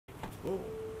Whoa.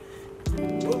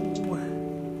 Whoa.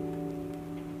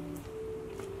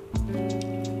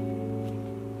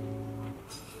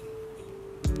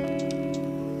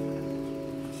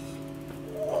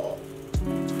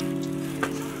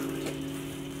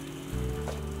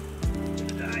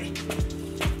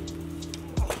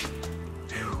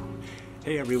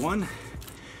 Hey everyone,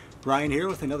 Brian here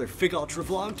with another Fig Ultra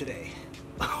vlog today.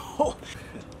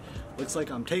 Looks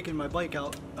like I'm taking my bike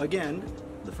out again.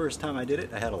 The first time I did it,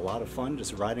 I had a lot of fun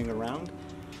just riding around.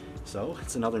 So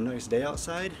it's another nice day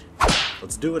outside.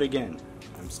 Let's do it again.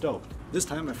 I'm stoked. This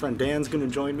time my friend Dan's gonna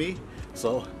join me.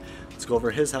 So let's go over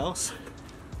to his house,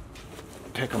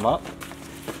 pick him up.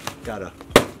 Got a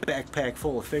backpack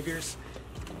full of figures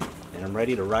and I'm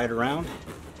ready to ride around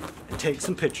and take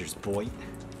some pictures, boy.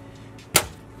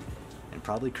 And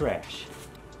probably crash.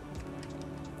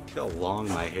 Look how long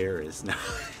my hair is now.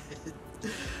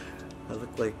 I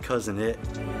look like Cousin It.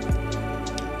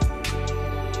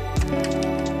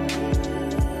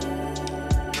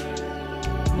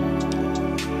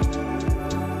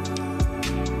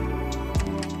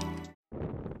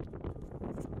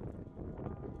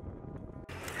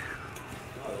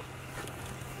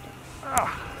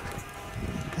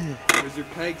 Where's your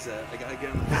pegs at? I gotta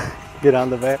get them. Get on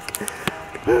the back.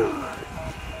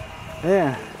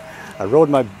 Yeah, I rode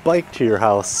my bike to your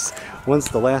house. When's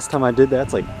the last time I did that?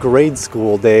 It's like grade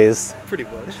school days. Pretty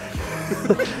much.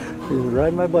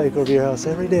 Ride my bike over to your house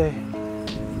every day.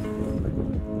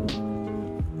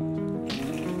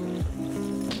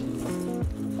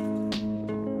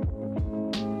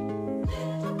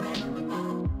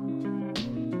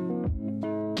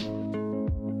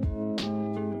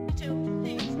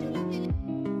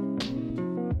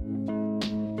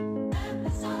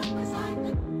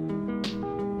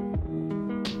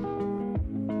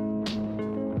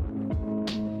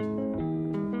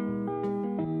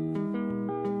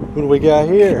 Who do we got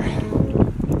here?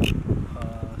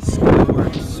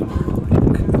 Skyward Sword.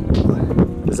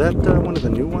 Is that one of the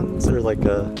new ones, or like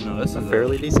a, no, this is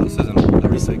fairly decent? This is an older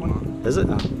recent one. Is it?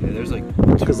 Yeah, there's like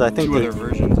because I think two other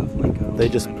versions of Link. They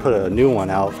just put a new one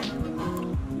out.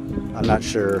 I'm not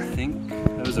sure. I think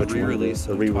it was a re-release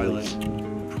of Twilight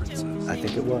Princess. I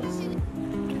think it was.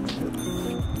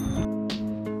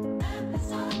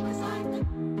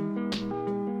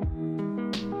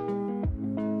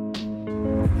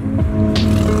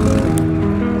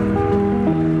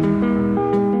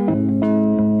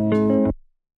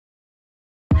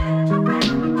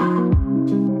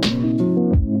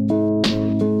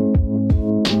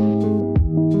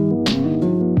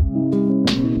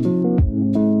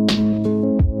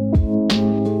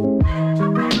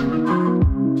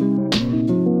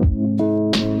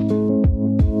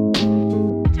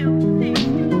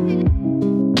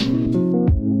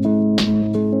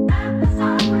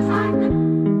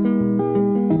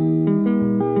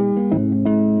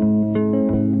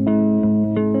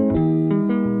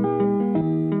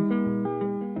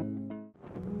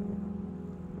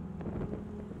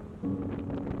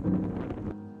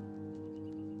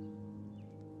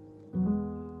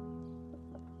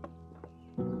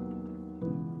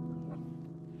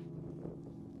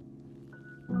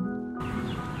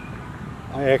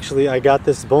 I got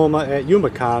this Bulma at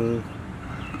Yumacon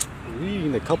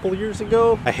a couple years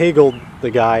ago. I haggled the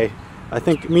guy. I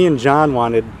think me and John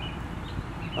wanted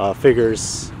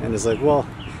figures, and it's like, well,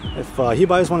 if he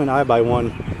buys one and I buy one,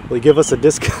 will he give us a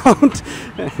discount?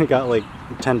 And I got like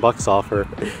 10 bucks off her.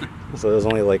 So it was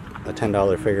only like a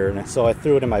 $10 figure. And so I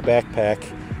threw it in my backpack,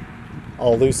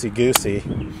 all loosey-goosey.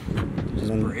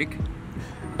 Just break?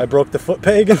 I broke the foot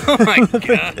peg. Oh my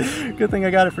god. Good thing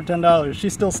I got it for $10. She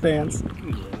still stands.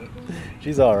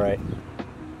 She's alright.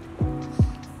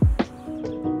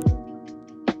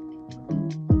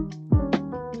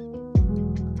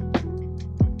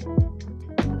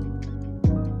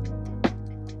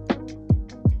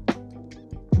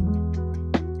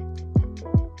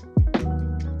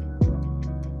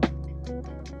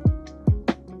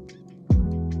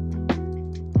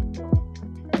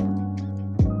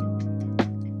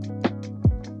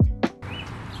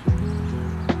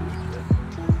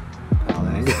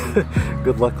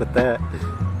 Good luck with that.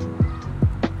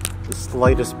 The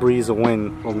slightest breeze of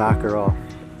wind will knock her off.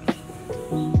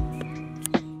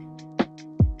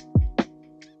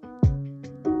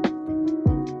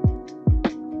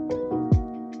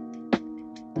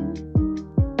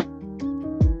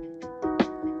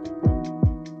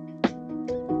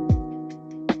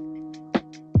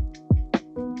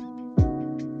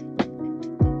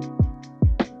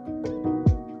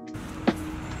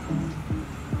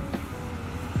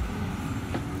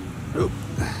 Oop.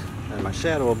 And my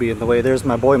shadow will be in the way. There's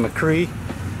my boy McCree.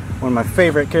 One of my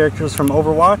favorite characters from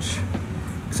Overwatch.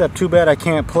 Except too bad I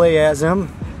can't play as him.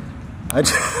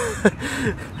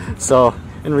 So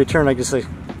in return I just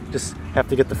have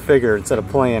to get the figure instead of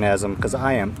playing as him because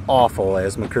I am awful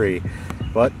as McCree.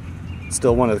 But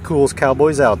still one of the coolest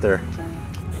cowboys out there.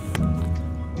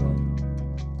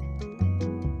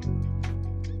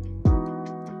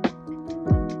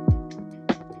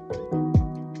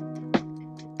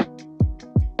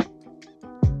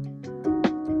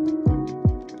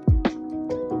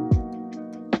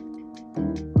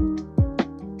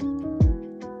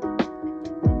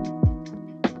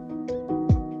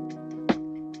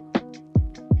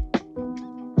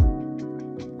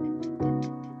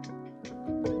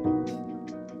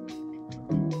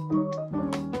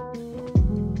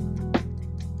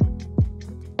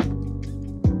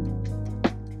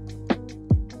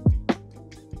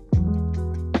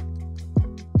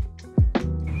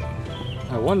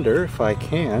 I wonder if I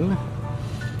can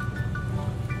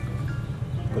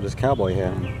put his cowboy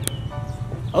hat on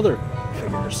other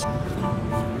figures.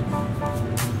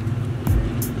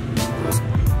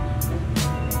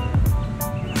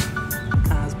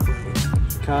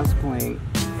 Cosplaying.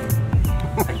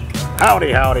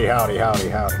 Howdy, howdy, howdy, howdy,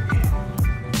 howdy.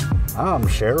 I'm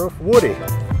Sheriff Woody.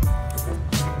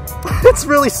 It's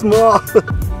really small.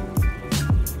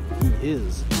 He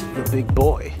is the big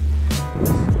boy.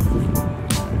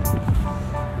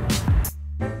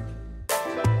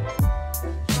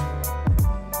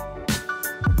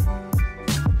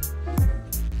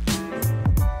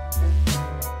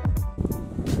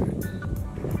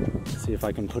 See if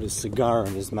I can put his cigar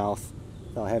in his mouth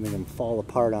without having him fall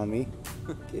apart on me.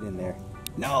 Get in there.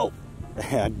 No!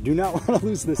 I do not want to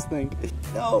lose this thing.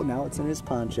 No, now it's in his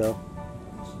poncho.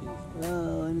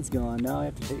 Oh, and it's gone. Now I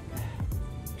have to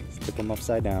stick him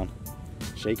upside down.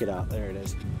 Shake it out. There it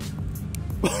is.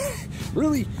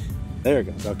 Really? There it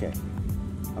goes. Okay.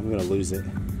 I'm gonna lose it.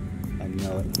 I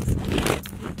know it.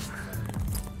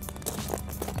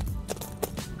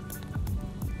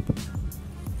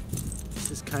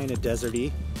 This is kind of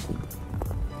deserty.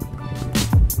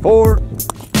 4.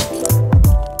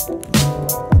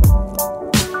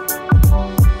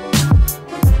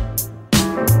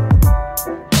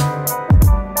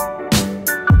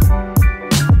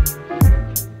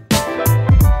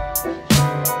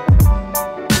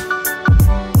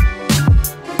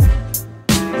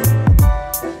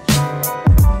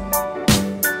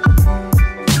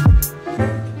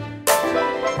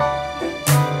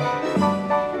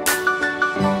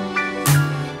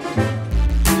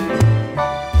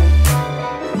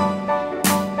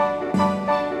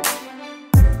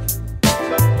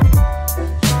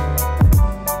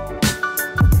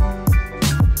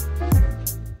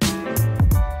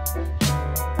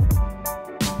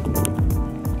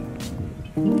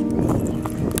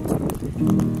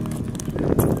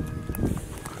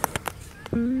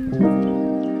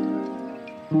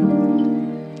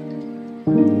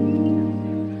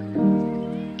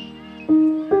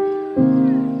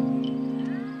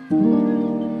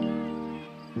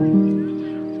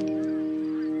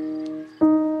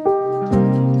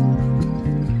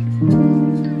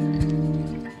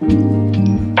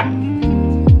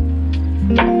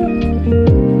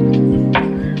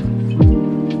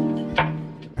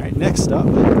 Next up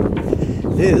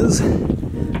is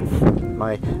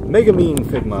my Megumin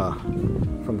Figma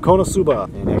from Konosuba.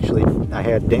 And actually, I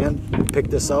had Dan pick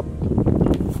this up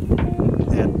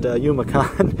at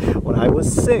Yumacon when I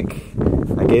was sick.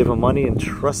 I gave him money and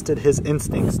trusted his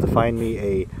instincts to find me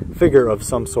a figure of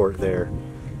some sort there.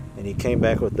 And he came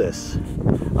back with this.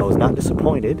 I was not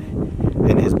disappointed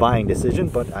in his buying decision,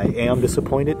 but I am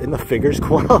disappointed in the figure's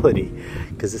quality,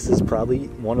 because this is probably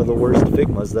one of the worst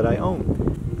Figmas that I own.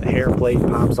 The hair plate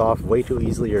pops off way too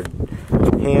easily, her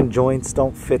hand joints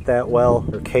don't fit that well,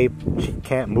 her cape, she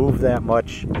can't move that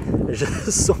much. There's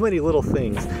just so many little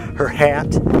things. Her hat,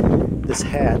 this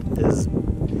hat is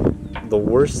the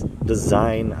worst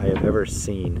design I have ever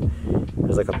seen.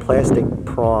 There's like a plastic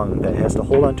prong that has to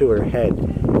hold onto her head,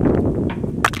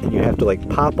 and you have to like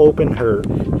pop open her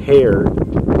hair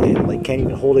and like can't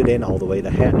even hold it in all the way.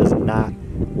 The hat does not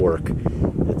work.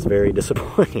 It's very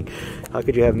disappointing. How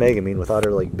could you have Megumin without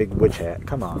her like big witch hat?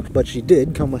 Come on. But she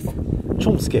did come with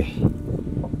Chomusuke.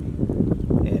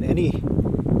 And any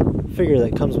figure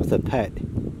that comes with a pet,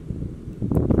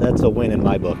 that's a win in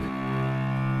my book.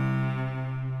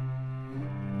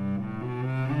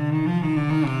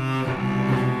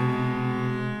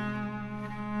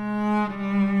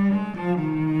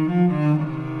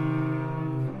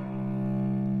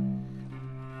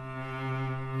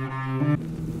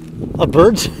 A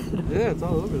bird? Yeah, it's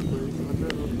all over the place.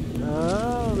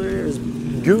 Oh, there's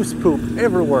goose poop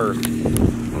everywhere.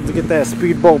 Let's get that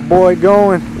speedboat boy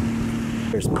going.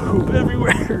 There's poop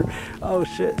everywhere. Oh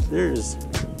shit, there's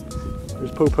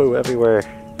poo-poo everywhere.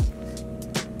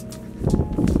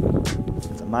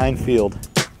 It's a minefield.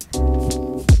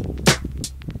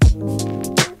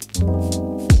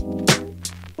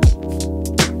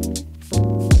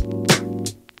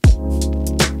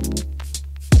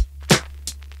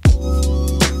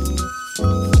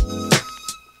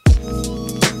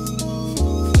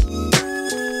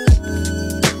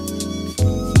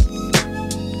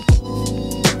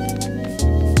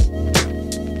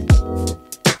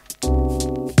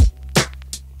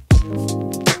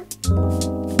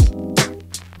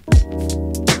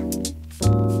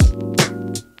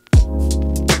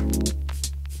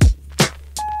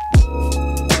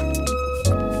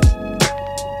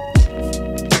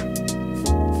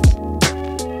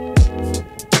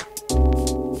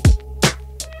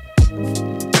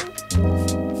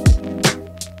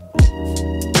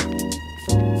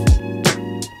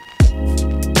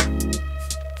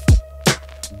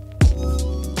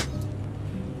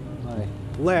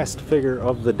 Last figure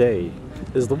of the day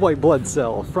is the white blood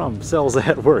cell from Cells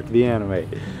at Work, the anime,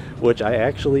 which I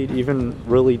actually even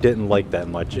really didn't like that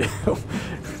much.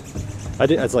 I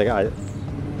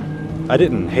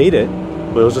didn't hate it,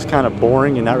 but it was just kind of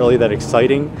boring and not really that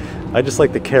exciting. I just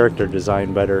like the character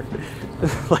design better.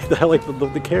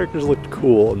 The characters looked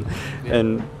cool,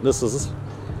 and this is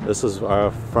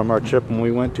from our trip when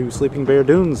we went to Sleeping Bear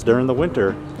Dunes during the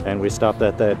winter, and we stopped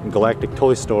at that Galactic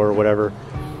Toy Store or whatever.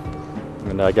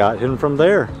 And I got him from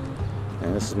there.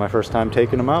 And this is my first time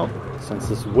taking him out since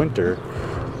this winter.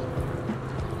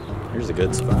 Here's a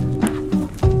good spot.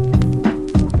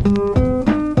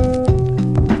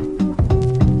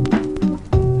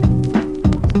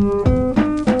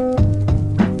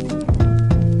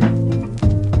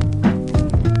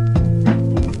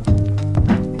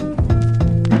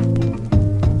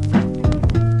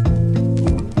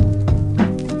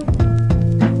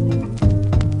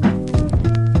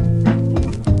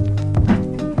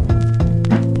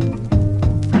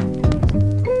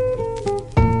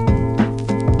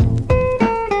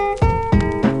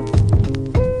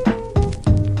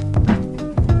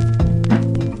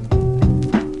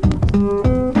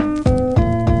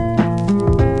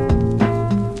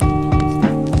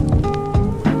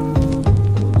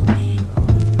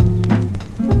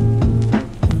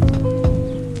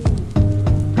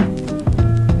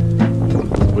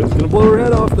 Blow her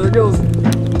head off. There it goes.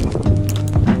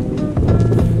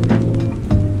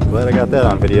 Glad I got that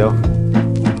on video.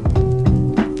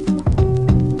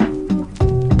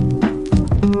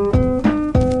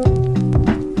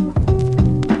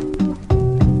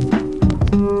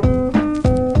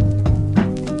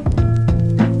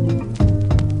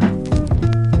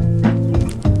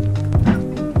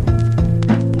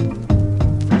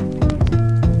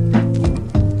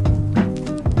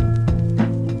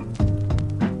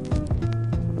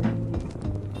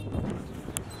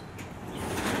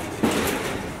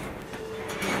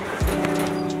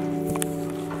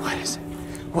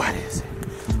 What is it?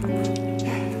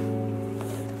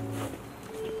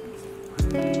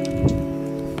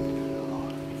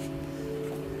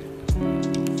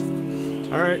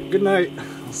 All right, good night.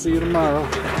 I'll see you tomorrow.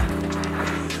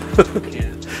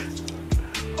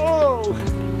 Oh!